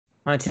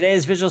On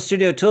today's Visual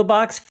Studio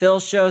Toolbox, Phil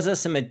shows us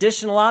some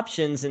additional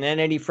options in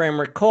Entity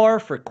Framework Core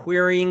for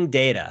querying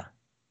data.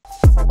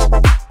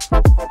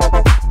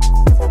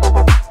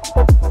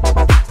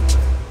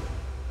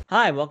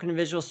 Hi, welcome to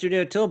Visual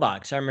Studio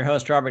Toolbox. I'm your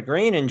host, Robert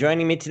Green, and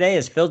joining me today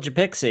is Phil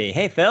Japikse.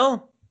 Hey,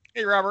 Phil.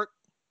 Hey, Robert.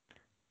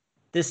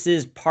 This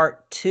is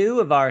part 2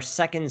 of our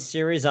second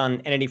series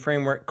on Entity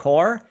Framework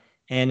Core.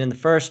 And in the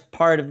first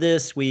part of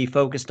this, we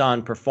focused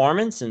on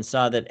performance and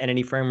saw that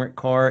Entity Framework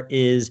Core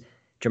is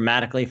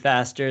dramatically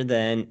faster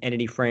than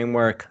Entity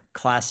Framework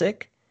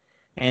Classic.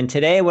 And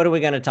today, what are we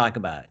going to talk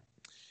about?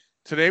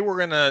 Today we're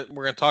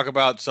gonna talk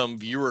about some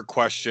viewer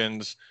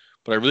questions,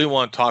 but I really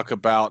want to talk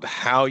about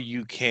how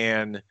you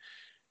can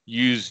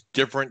use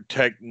different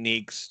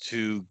techniques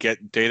to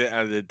get data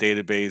out of the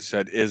database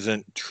that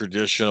isn't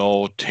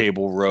traditional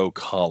table row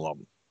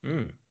column.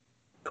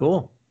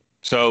 Cool.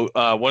 So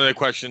one of the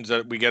questions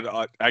that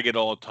I get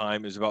all the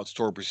time is about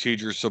stored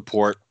procedure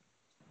support.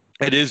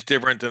 It is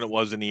different than it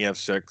was in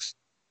EF6.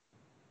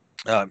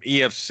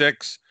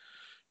 EF6,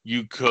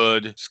 you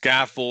could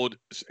scaffold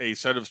a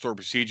set of stored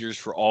procedures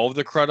for all of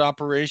the CRUD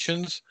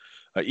operations.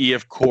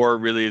 EF Core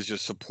really is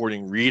just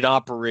supporting read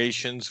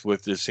operations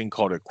with this thing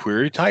called a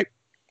query type.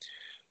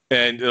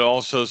 And it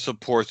also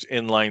supports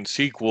inline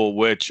SQL,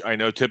 which I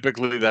know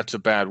typically that's a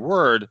bad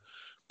word,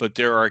 but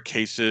there are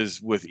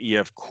cases with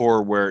EF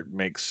Core where it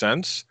makes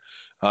sense.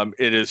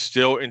 It is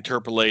still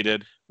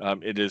interpolated.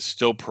 It is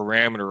still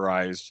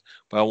parameterized,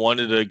 but I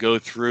wanted to go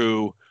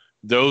through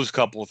those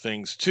couple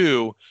things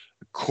too.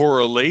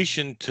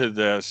 Correlation to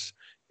this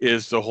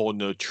is the whole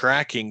no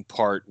tracking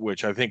part,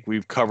 which I think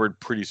we've covered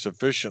pretty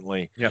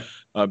sufficiently. Yep.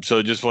 So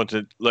I just want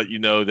to let you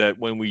know that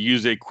when we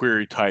use a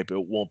query type, it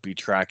won't be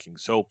tracking.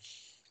 So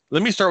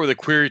let me start with a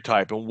query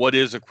type. And what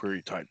is a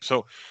query type?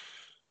 So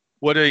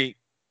we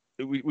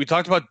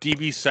talked about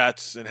DB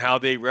sets and how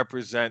they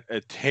represent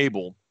a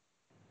table.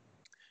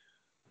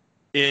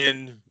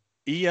 In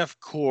EF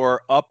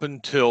Core up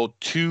until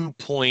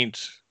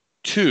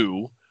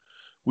 2.2,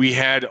 we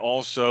had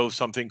also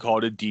something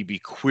called a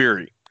DB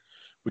query,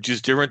 which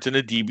is different than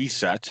a DB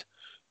set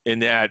in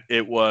that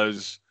it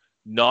was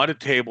not a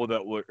table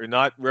that would, or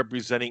not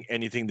representing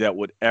anything that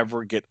would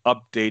ever get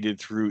updated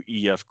through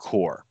EF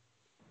Core.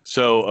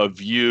 So a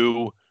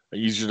view, a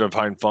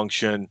user-defined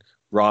function,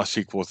 raw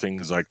SQL,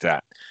 things like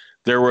that.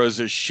 There was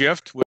a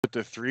shift with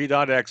the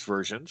 3.x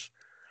versions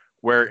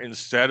where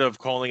instead of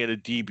calling it a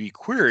DB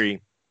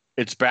query,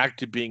 it's back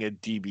to being a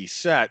DB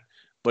set,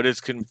 but it's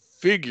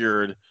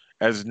configured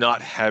as not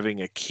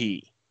having a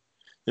key.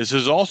 This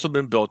has also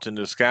been built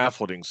into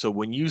scaffolding. So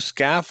when you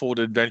scaffold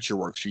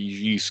AdventureWorks,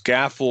 you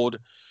scaffold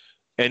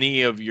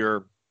any of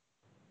your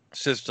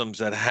systems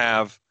that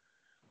have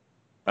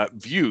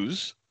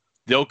views,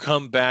 they'll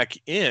come back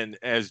in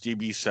as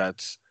DB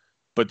sets,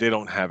 but they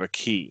don't have a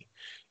key.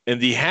 And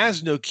the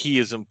has no key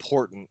is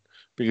important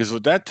because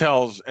what that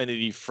tells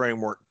Entity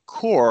Framework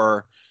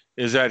Core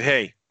is that,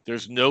 hey,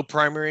 there's no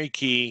primary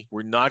key.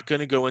 We're not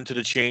going to go into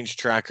the change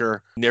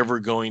tracker, never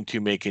going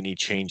to make any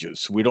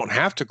changes. We don't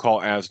have to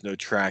call as no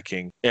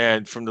tracking.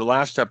 And from the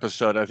last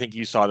episode, I think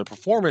you saw the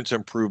performance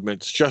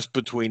improvements just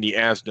between the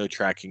as no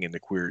tracking and the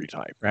query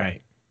type.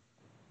 Right.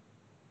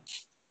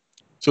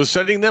 So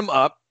setting them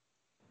up,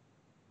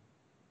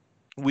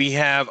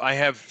 I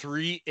have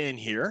 3 in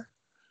here.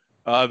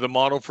 The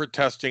model for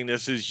testing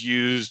this is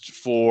used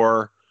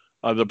for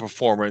the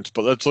performance,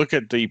 but let's look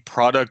at the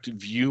product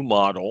view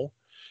model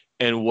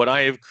and what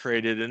I have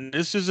created. And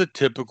this is a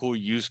typical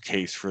use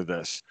case for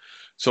this.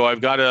 So I've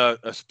got a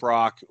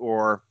Sprock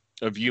or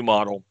a view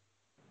model.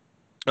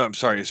 I'm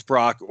sorry, a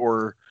Sprock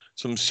or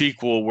some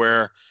SQL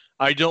where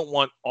I don't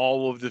want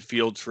all of the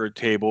fields for a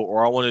table,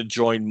 or I want to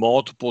join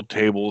multiple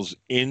tables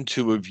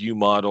into a view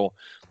model.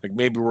 Like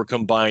maybe we're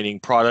combining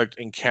product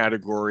and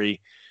category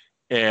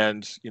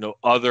and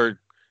other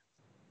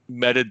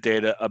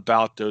metadata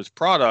about those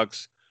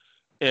products.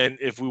 And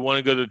if we want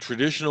to go the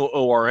traditional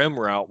ORM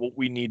route, what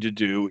we need to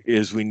do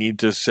is we need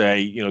to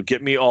say,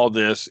 get me all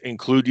this,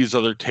 include these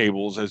other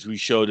tables, as we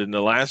showed in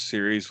the last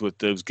series with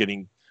the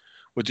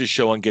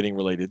show on getting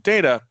related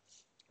data.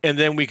 And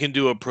then we can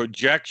do a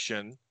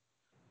projection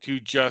to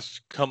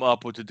just come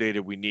up with the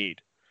data we need.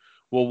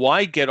 Well,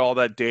 why get all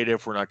that data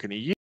if we're not going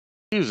to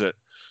use it?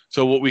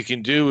 So what we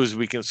can do is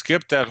we can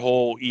skip that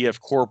whole EF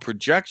Core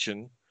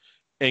projection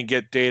and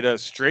get data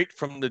straight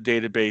from the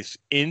database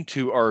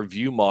into our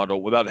view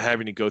model without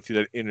having to go through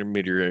that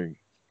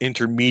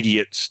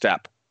intermediate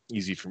step.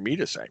 Easy for me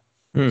to say.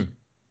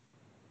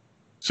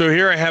 So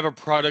here I have a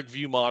product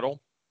view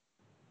model,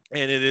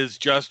 and it is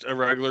just a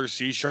regular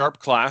C#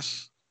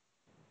 class.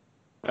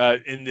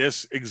 In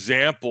this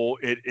example,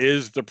 it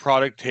is the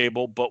product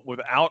table, but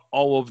without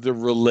all of the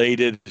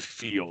related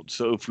fields.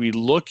 So if we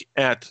look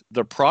at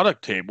the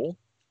product table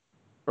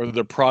or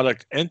the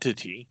product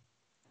entity,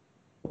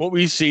 what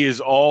we see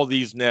is all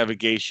these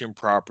navigation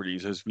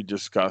properties as we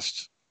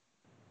discussed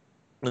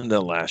in the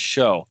last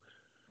show.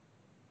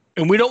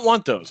 And we don't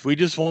want those. We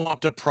just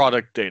want the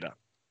product data.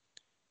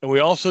 And we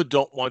also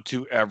don't want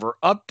to ever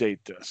update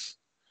this.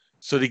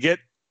 So to get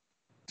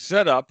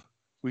set up,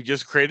 we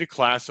just create a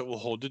class that will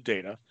hold the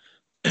data.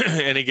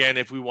 And again,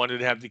 if we wanted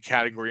to have the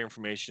category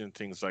information and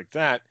things like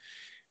that,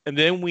 and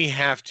then we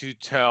have to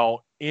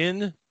tell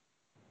in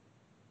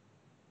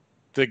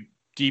the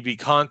DB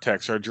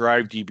context, our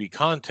derived DB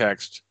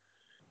context,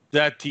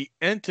 that the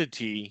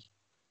entity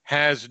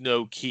has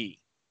no key.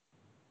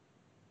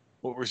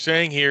 What we're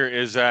saying here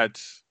is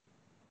that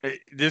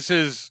this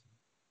is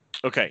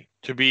okay.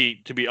 To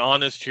be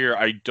honest here,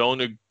 I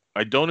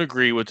don't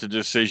agree with the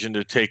decision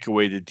to take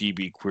away the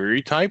DB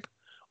query type.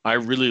 I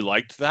really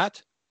liked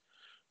that.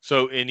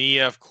 So in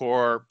EF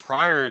Core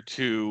prior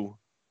to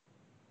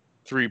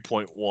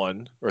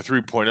 3.1 or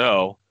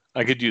 3.0,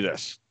 I could do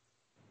this.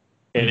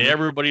 And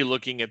everybody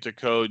looking at the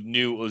code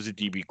knew it was a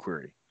DB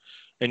query.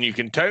 And you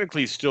can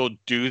technically still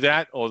do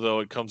that, although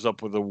it comes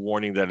up with a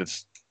warning that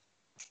it's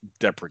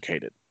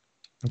deprecated.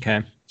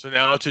 Okay. So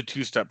now it's a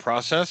two-step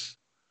process.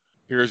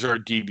 Here's our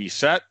DB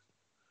set.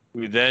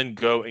 We then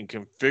go and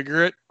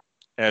configure it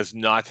as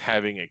not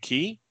having a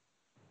key.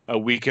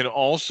 We can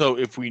also,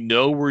 if we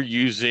know we're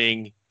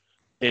using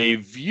a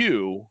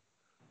view,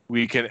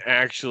 we can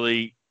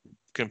actually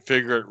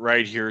configure it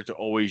right here to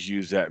always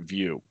use that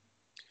view.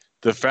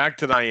 The fact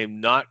that I am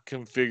not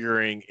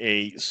configuring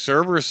a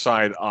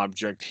server-side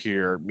object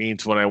here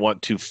means when I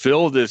want to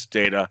fill this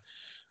data,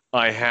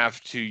 I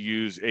have to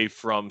use a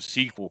from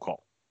SQL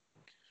call.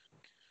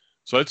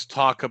 So let's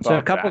talk about So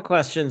a couple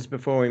questions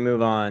before we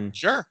move on.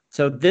 Sure.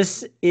 So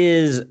this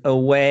is a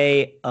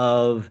way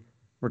of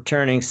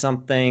returning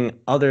something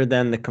other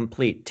than the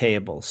complete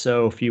table.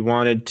 So if you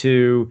wanted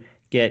to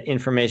get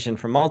information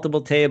from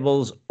multiple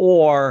tables,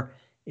 or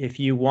if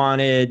you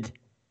wanted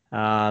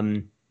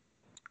on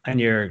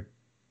your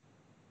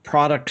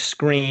product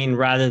screen,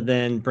 rather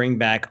than bring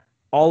back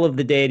all of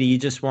the data, you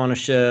just want to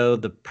show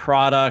the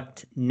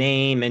product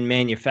name and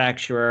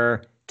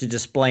manufacturer to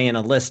display in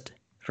a list,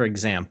 for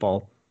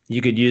example,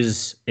 you could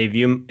use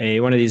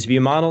one of these view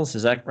models.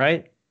 Is that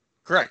right?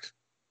 Correct.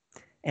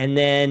 And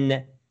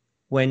then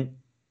when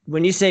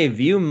you say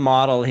view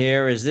model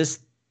here, is this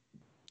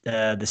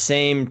the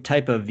same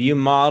type of view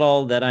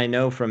model that I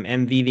know from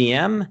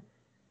MVVM?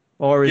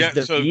 Or is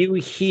the view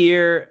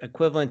here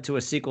equivalent to a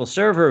SQL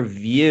Server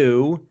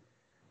view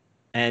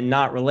and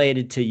not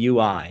related to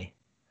UI?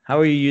 How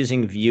are you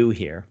using view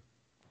here?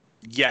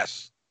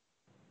 Yes.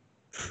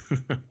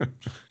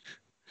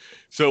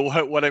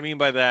 So what I mean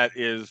by that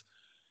is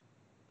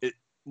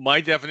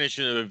my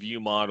definition of a view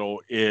model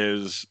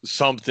is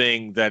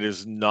something that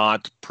is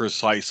not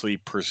precisely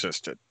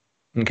persistent.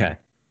 Okay.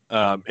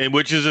 And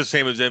which is the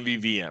same as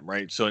MVVM,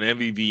 right? So in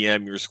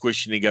MVVM, you're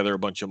squishing together a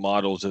bunch of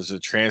models as a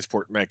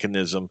transport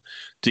mechanism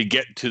to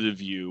get to the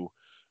view.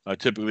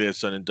 Typically,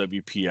 that's done in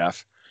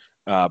WPF.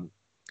 A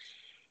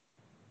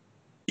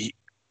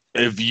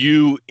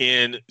view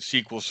in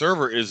SQL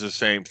Server is the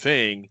same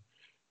thing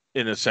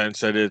in a sense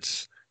that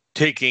it's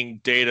taking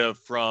data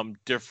from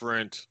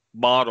different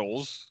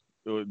models.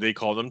 They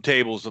call them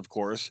tables, of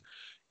course,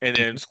 and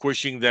then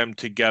squishing them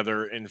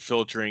together and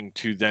filtering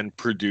to then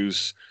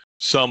produce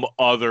some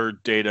other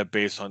data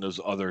based on those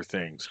other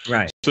things.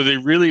 Right. So they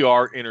really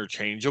are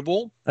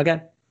interchangeable.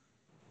 Okay.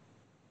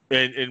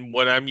 And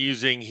what I'm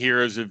using here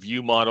as a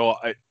view model,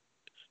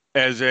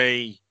 as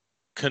a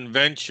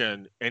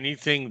convention,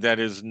 anything that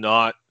is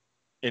not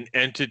an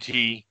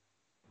entity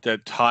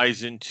that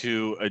ties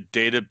into a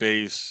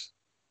database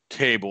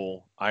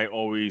table, I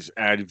always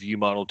add view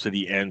model to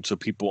the end so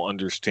people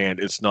understand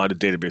it's not a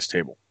database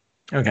table.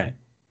 Okay.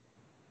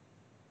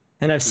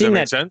 And I've seen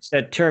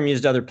that term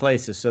used other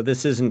places, so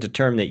this isn't a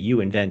term that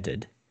you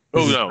invented.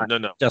 This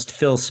no. Just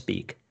Phil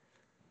speak.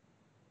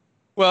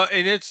 Well,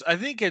 and I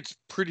think it's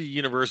pretty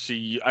universal.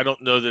 I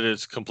don't know that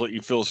it's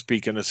completely Phil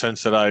speak in the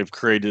sense that I've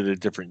created a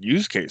different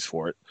use case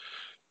for it.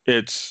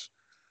 It's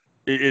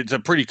a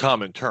pretty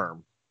common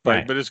term,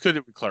 but it's good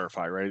that we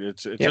clarify, right?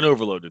 It's an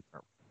overloaded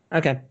term.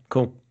 Okay,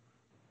 cool.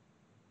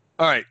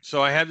 All right,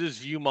 so I have this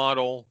view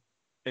model,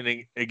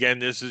 and again,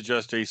 this is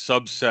just a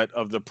subset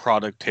of the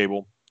product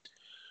table.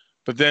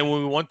 But then when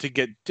we want to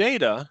get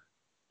data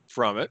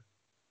from it,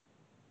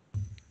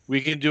 we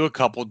can do a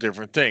couple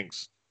different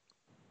things.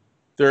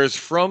 There's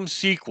from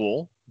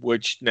SQL,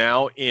 which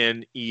now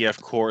in EF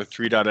Core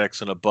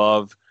 3.x and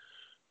above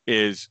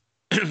is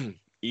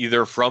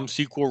either from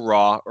SQL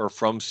raw or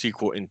from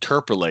SQL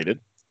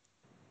interpolated.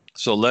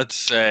 So let's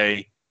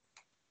say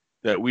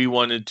that we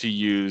wanted to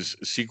use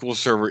SQL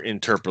Server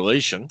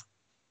interpolation.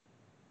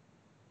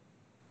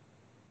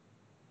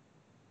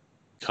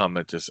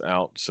 Comment this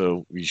out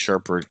so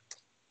VSharper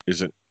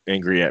isn't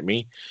angry at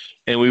me.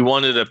 And we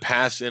wanted to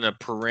pass in a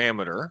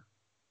parameter.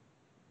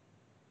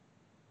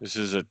 This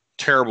is a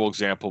terrible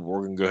example, but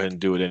we're going to go ahead and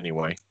do it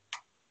anyway,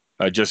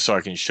 just so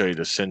I can show you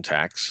the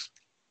syntax.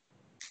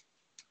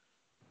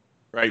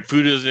 Right,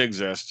 foo doesn't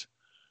exist,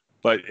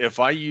 but if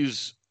I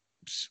use,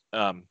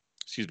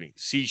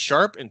 C#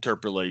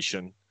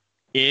 interpolation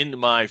in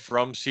my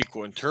from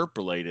SQL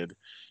interpolated,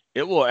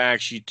 it will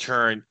actually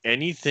turn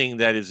anything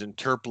that is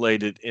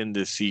interpolated in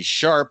the C#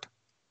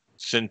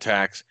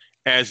 syntax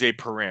as a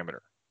parameter.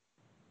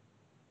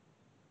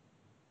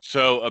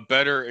 So a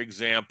better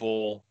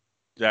example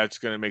that's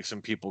going to make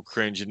some people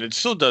cringe, and it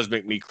still does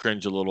make me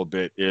cringe a little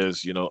bit,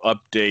 is,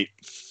 update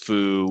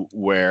foo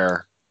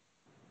where,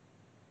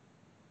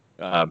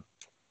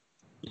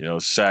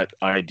 set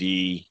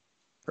ID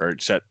or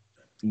set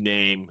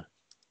name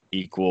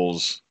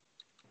equals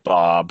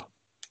Bob,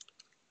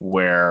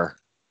 where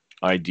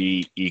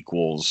ID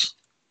equals.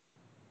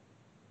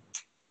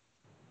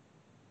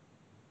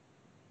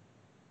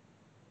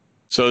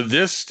 So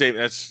this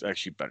statement, that's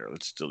actually better.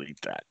 Let's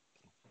delete that.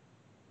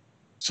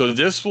 So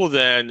this will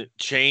then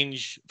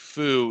change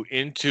foo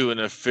into an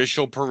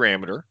official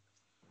parameter.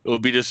 It will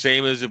be the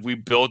same as if we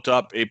built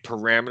up a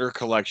parameter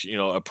collection,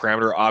 a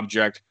parameter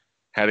object,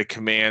 had a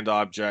command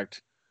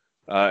object,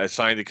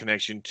 assigned a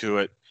connection to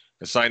it,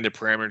 assigned the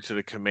parameter to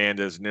the command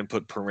as an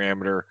input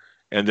parameter,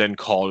 and then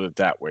called it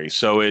that way.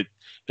 So it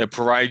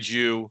provides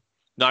you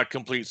not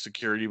complete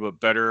security, but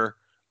better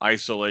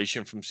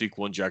isolation from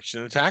SQL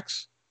injection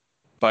attacks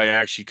by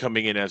actually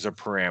coming in as a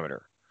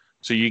parameter.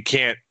 So you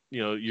can't,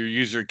 your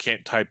user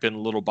can't type in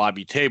little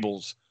Bobby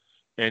tables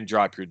and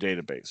drop your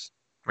database.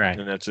 Right.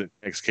 And that's an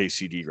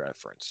XKCD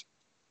reference.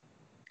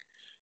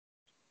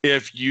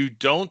 If you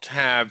don't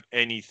have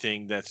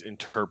anything that's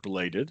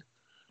interpolated,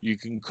 you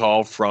can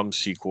call from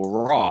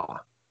SQL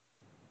raw.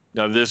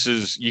 Now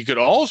you could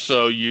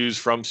also use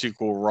from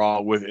SQL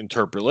raw with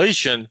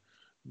interpolation,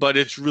 but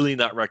it's really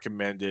not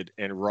recommended,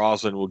 and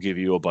Roslyn will give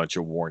you a bunch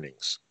of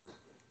warnings.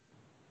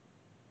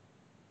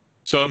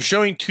 So I'm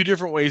showing two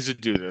different ways to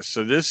do this.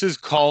 So this is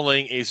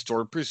calling a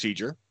stored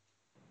procedure.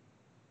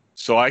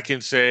 So I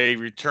can say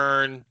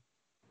return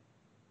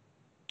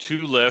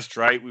to list,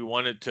 right? We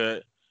want it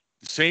to,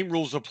 the same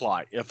rules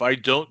apply. If I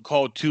don't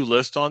call to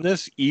list on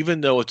this, even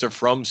though it's a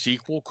from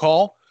SQL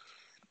call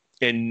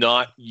and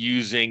not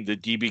using the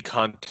DB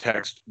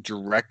context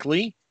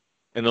directly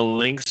in a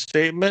link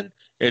statement,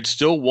 it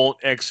still won't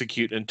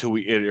execute until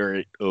we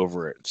iterate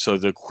over it. So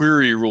the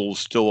query rules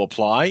still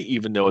apply,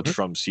 even though it's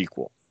from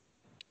SQL.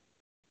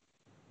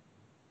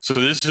 So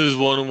this is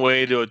one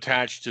way to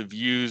attach to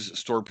views,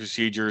 stored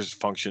procedures,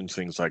 functions,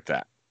 things like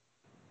that.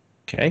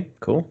 Okay,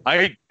 cool.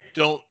 I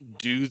don't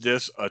do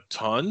this a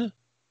ton.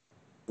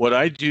 What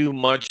I do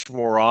much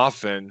more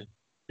often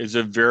is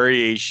a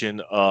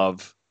variation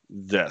of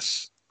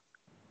this.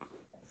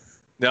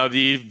 Now,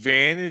 the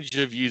advantage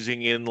of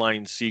using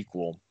inline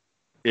SQL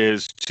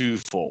is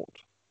twofold.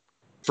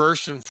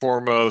 First and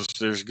foremost,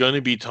 there's going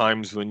to be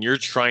times when you're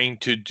trying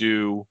to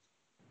do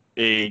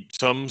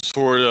some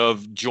sort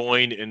of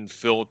join and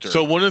filter.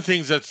 So one of the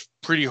things that's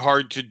pretty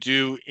hard to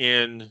do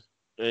and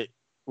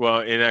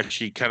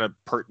actually kind of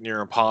pert near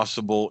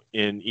impossible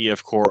in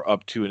EF Core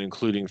up to and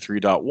including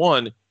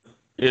 3.1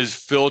 is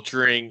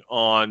filtering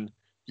on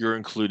your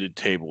included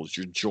tables,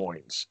 your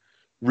joins.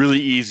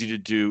 Really easy to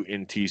do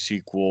in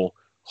T-SQL,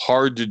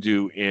 hard to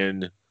do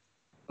in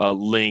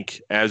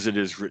Link as it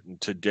is written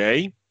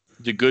today.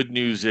 The good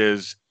news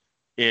is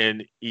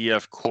in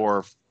EF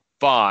Core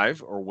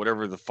 5, or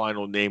whatever the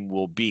final name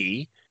will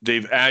be,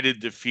 they've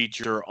added the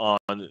feature on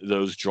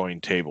those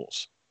join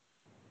tables.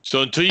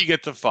 So until you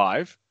get to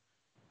 5,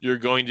 you're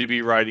going to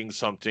be writing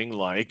something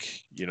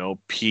like,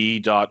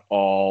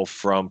 p.all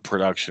from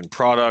production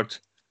product,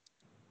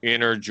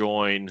 inner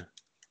join,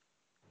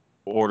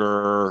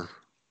 order,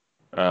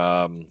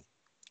 I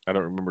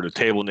don't remember the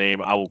table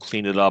name. I will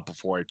clean it up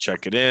before I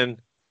check it in.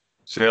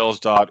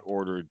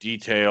 Sales.order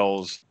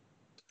details,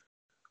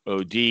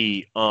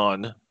 OD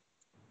on.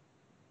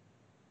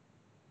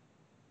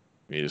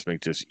 Let me just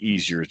make this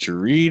easier to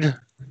read.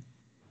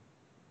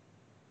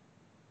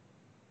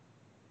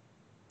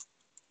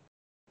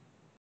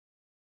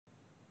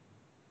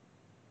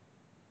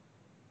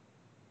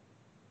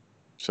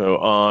 So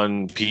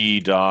on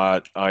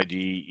p.id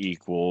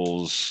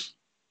equals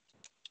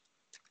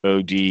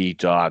od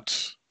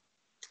dot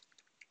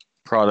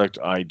product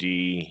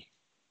ID,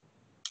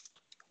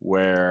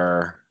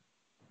 where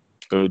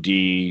od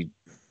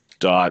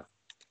dot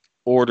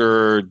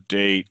order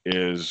date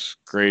is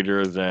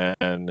greater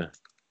than,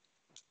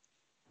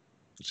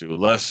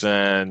 less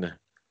than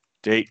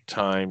date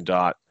time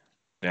dot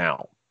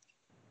now.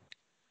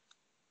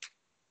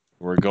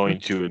 We're going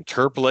to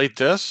interpolate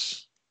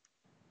this.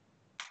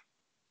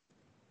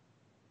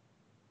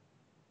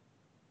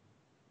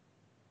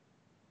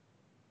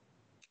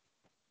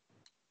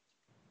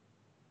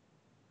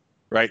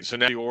 Right, so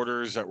now the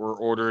orders that were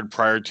ordered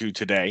prior to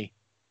today,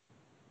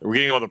 we're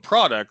getting all the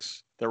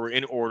products that were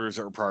in orders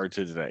that were prior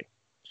to today.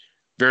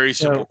 Very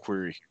simple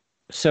query.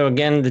 So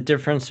again, the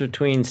difference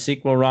between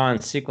SQL raw and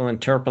SQL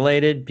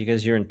interpolated,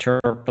 because you're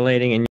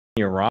interpolating in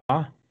your raw?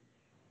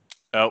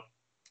 Oh,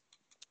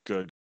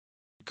 good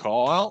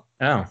call out.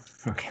 Oh,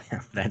 okay.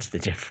 That's the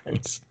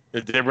difference.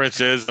 The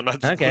difference is I'm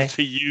not supposed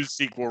to use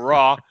SQL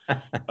raw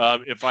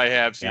if I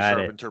have C#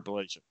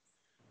 interpolation.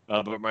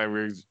 But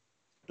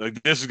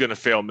this is going to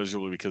fail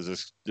miserably because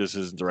this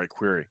isn't the right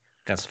query.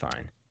 That's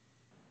fine.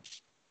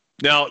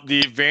 Now, the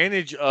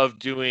advantage of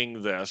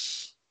doing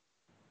this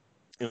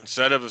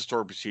instead of a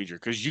stored procedure,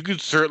 because you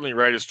could certainly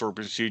write a stored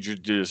procedure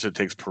to do this, it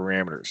takes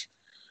parameters.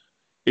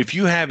 If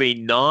you have a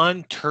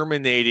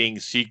non-terminating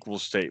SQL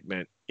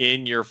statement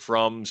in your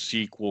from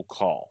SQL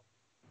call,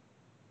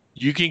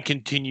 you can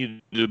continue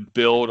to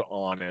build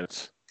on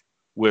it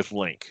with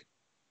link.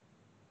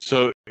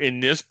 So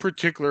in this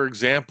particular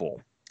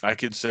example, I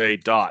could say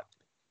dot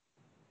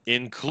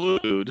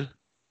include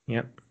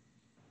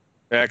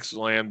x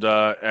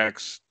lambda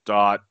x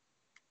dot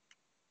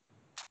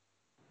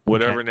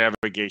whatever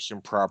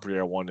navigation property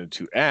I wanted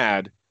to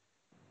add,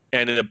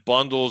 and it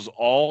bundles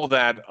all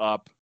that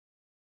up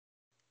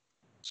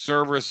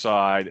server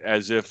side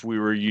as if we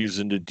were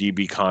using the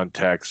DB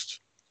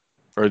context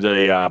or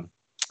the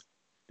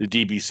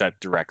DB set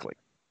directly.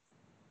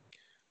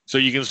 So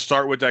you can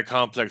start with that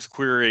complex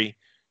query,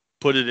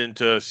 put it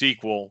into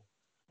SQL,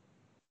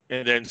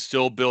 and then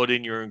still build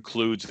in your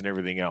includes and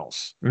everything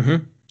else.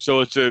 Mm-hmm. So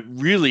it's a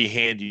really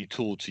handy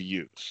tool to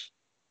use.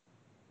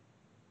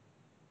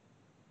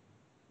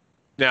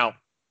 Now,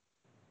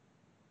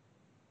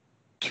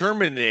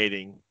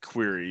 terminating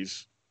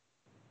queries,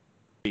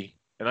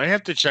 and I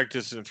have to check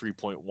this in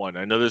 3.1.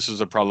 I know this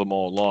is a problem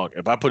all along.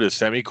 If I put a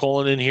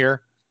semicolon in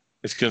here,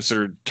 it's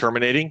considered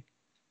terminating,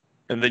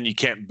 and then you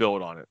can't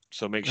build on it.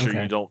 So make sure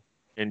you don't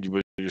end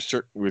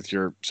with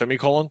your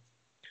semicolon.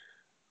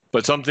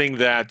 But something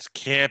that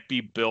can't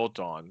be built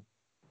on,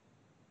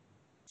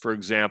 for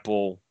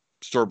example,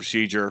 store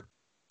procedure,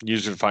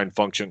 user-defined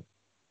function,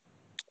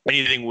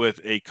 anything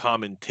with a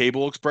common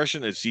table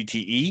expression, a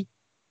CTE,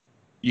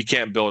 you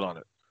can't build on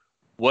it.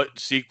 What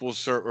SQL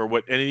Server or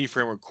what Entity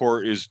Framework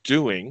Core is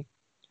doing,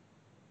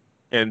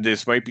 and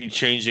this might be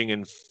changing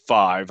in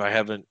 5, I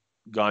haven't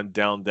gone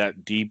down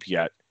that deep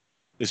yet,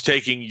 is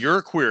taking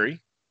your query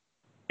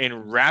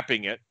and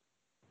wrapping it.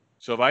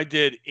 So if I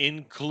did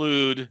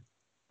include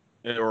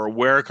or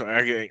where,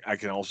 I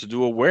can also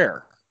do a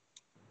where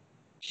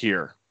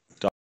here,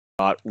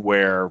 dot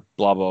where,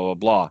 blah, blah, blah,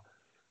 blah.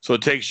 So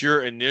it takes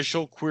your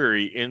initial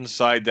query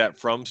inside that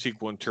from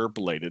SQL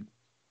interpolated,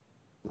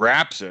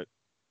 wraps it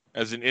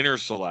as an inner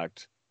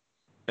select,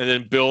 and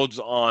then builds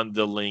on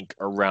the link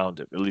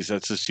around it. At least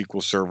that's the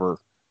SQL Server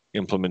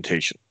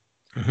implementation.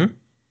 Mm-hmm.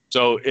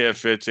 So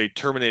if it's a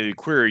terminated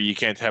query, you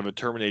can't have a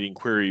terminating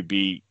query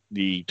be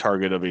the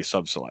target of a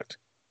subselect.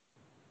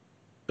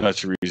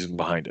 That's the reason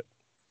behind it.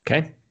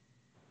 Okay.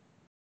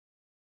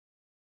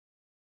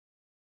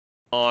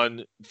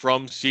 On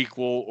from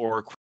SQL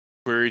or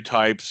query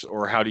types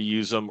or how to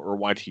use them or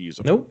why to use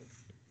them. Nope.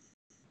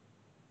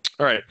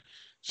 All right.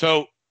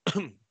 So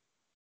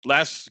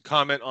last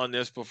comment on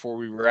this before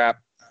we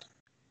wrap.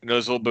 I know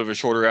it's a little bit of a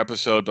shorter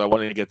episode, but I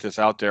wanted to get this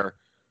out there.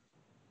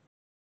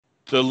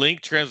 The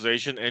link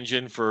translation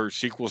engine for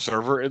SQL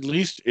Server, at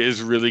least,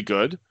 is really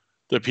good.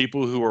 The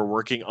people who are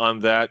working on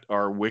that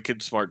are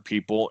wicked smart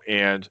people,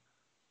 and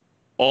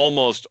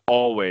almost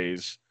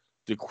always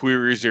the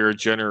queries they're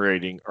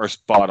generating are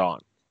spot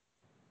on.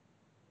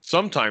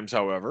 Sometimes,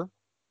 however,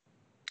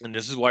 and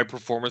this is why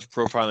performance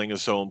profiling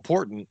is so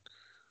important,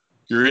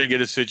 you're going to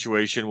get a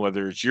situation,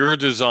 whether it's your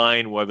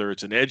design, whether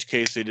it's an edge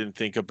case they didn't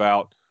think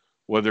about,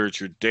 whether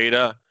it's your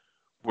data,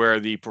 where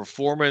the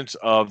performance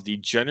of the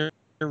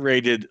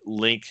generated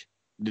link,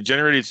 the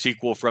generated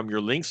SQL from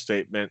your link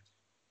statement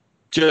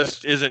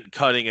just isn't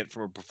cutting it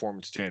from a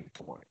performance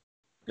standpoint.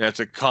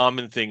 That's a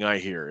common thing I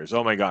hear is,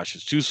 oh my gosh,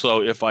 it's too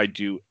slow if I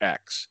do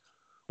X.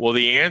 Well,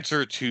 the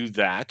answer to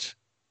that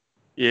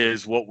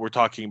is what we're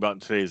talking about in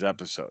today's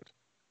episode.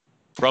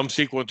 From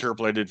SQL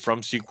interpolated,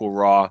 from SQL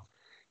raw,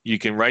 you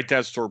can write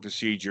that store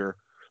procedure.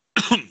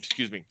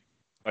 Excuse me.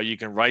 You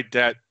can write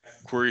that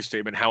query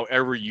statement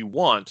however you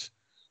want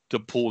to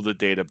pull the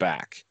data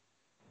back.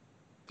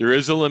 There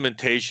is a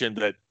limitation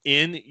that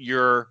in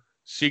your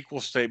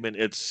SQL statement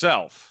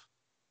itself,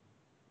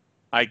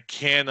 I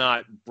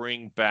cannot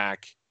bring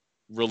back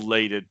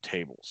related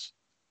tables.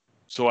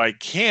 So I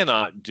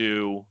cannot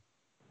do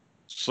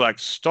select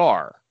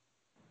star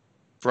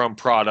from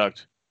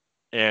product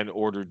and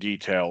order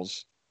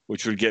details,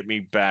 which would get me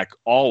back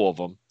all of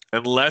them,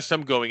 unless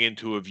I'm going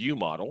into a view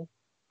model,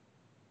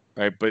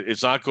 right? But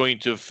it's not going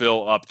to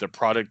fill up the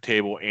product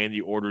table and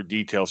the order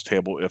details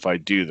table if I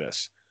do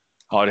this.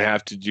 I would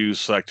have to do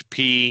select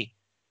P,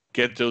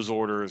 get those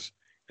orders,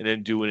 and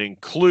then do an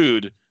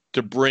include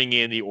to bring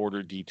in the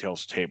order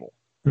details table.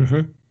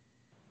 Mm-hmm.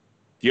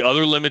 The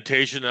other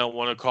limitation I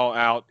want to call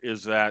out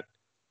is that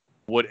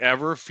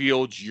whatever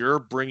fields you're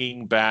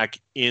bringing back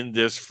in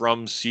this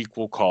from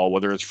SQL call,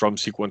 whether it's from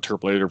SQL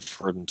interpolated or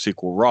from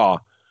SQL raw,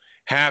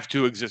 have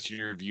to exist in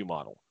your view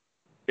model.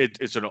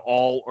 It's an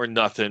all or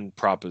nothing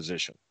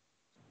proposition.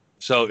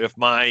 So if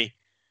my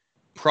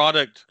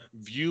product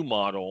view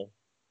model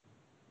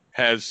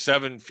has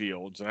 7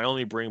 fields and I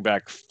only bring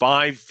back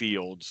 5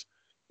 fields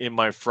in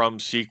my from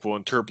SQL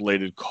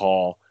interpolated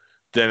call,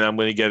 then I'm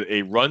going to get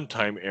a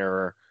runtime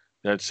error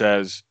that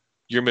says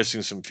you're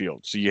missing some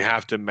fields. So you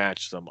have to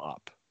match them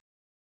up.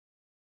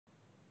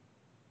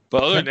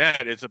 But other than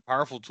that, it's a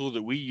powerful tool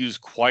that we use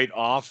quite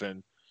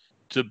often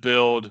to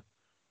build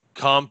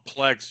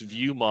complex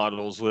view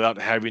models without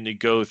having to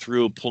go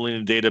through pulling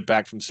the data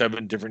back from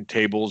 7 different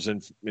tables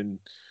and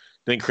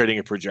then creating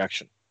a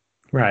projection.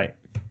 Right.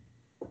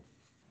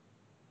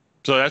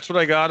 So that's what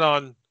I got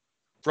on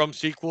from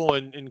SQL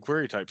and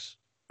query types.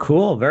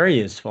 Cool, very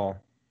useful.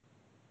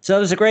 So it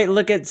was a great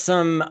look at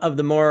some of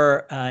the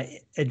more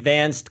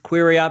advanced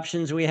query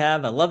options we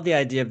have. I love the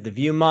idea of the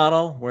view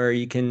model where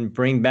you can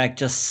bring back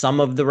just some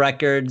of the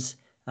records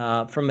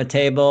from a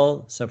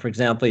table. So for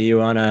example, you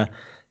want to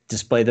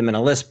display them in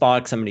a list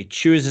box. Somebody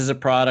chooses a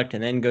product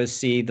and then goes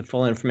see the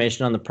full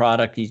information on the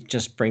product. You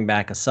just bring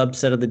back a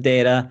subset of the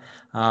data.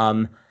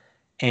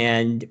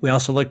 And we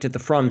also looked at the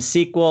from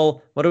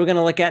SQL. What are we going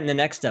to look at in the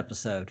next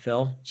episode,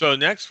 Phil? So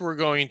next we're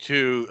going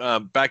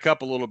to back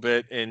up a little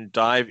bit and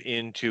dive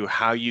into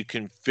how you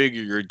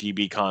configure your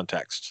DB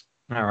context.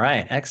 All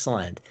right,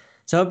 excellent.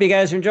 So I hope you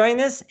guys are enjoying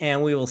this,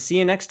 and we will see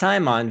you next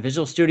time on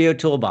Visual Studio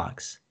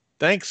Toolbox.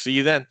 Thanks. See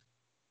you then.